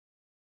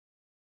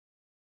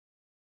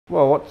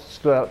Well, what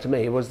stood out to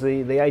me was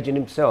the agent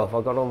himself.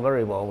 I got on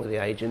very well with the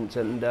agent,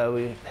 and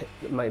we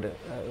made a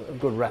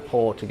good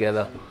rapport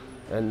together,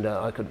 and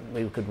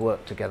we could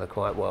work together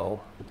quite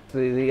well.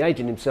 The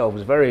agent himself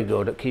was very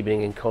good at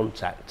keeping in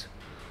contact,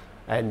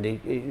 and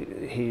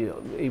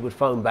he would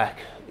phone back.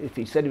 If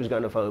he said he was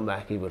going to phone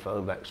back, he would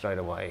phone back straight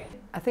away.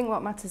 I think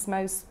what matters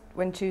most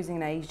when choosing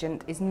an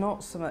agent is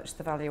not so much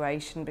the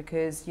valuation,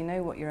 because you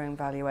know what your own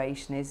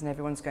valuation is and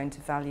everyone's going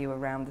to value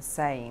around the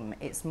same.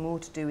 It's more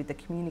to do with the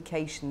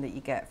communication that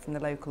you get from the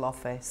local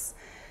office.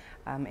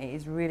 It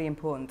is really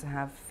important to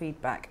have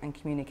feedback and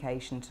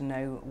communication to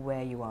know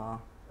where you are.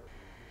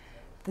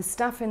 The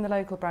staff in the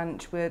local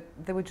branch were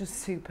just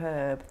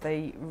superb.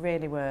 They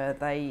really were.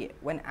 They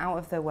went out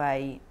of their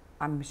way.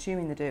 I'm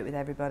assuming they do it with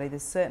everybody. They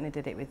certainly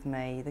did it with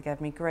me. They gave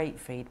me great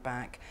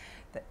feedback.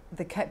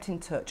 They kept in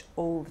touch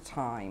all the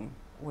time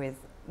with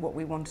what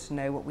we wanted to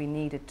know, what we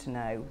needed to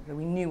know, that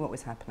we knew what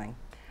was happening.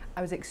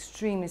 I was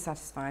extremely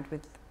satisfied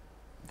with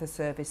the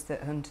service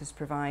that Hunters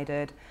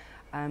provided.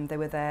 They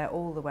were there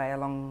all the way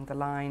along the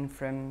line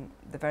from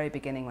the very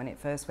beginning when it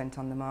first went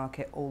on the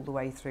market all the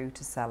way through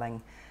to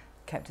selling.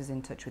 Kept us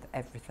in touch with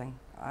everything.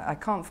 I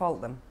can't fault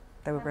them.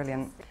 They were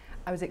brilliant.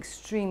 I was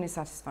extremely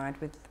satisfied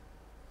with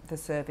the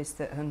service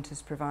that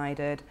Hunters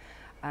provided.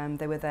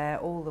 They were there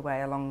all the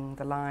way along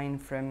the line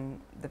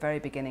from the very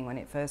beginning when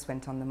it first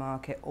went on the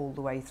market all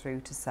the way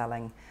through to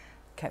selling.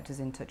 Kept us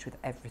in touch with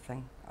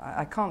everything.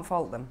 I can't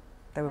fault them.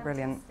 They were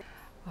brilliant.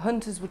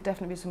 Hunters would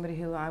definitely be somebody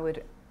who I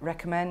would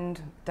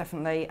recommend,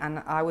 definitely,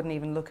 and I wouldn't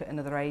even look at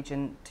another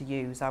agent to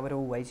use. I would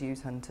always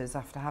use Hunters.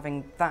 After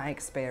having that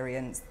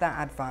experience,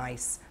 that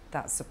advice,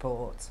 that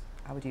support,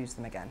 I would use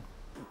them again.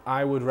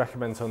 I would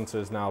recommend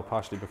Hunters now,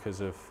 partially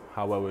because of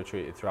how well we were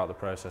treated throughout the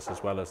process,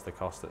 as well as the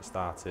cost that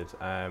started.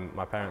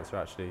 My parents are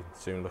actually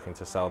soon looking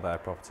to sell their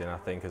property, and I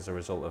think as a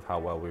result of how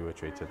well we were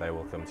treated, they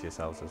will come to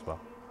yourselves as well.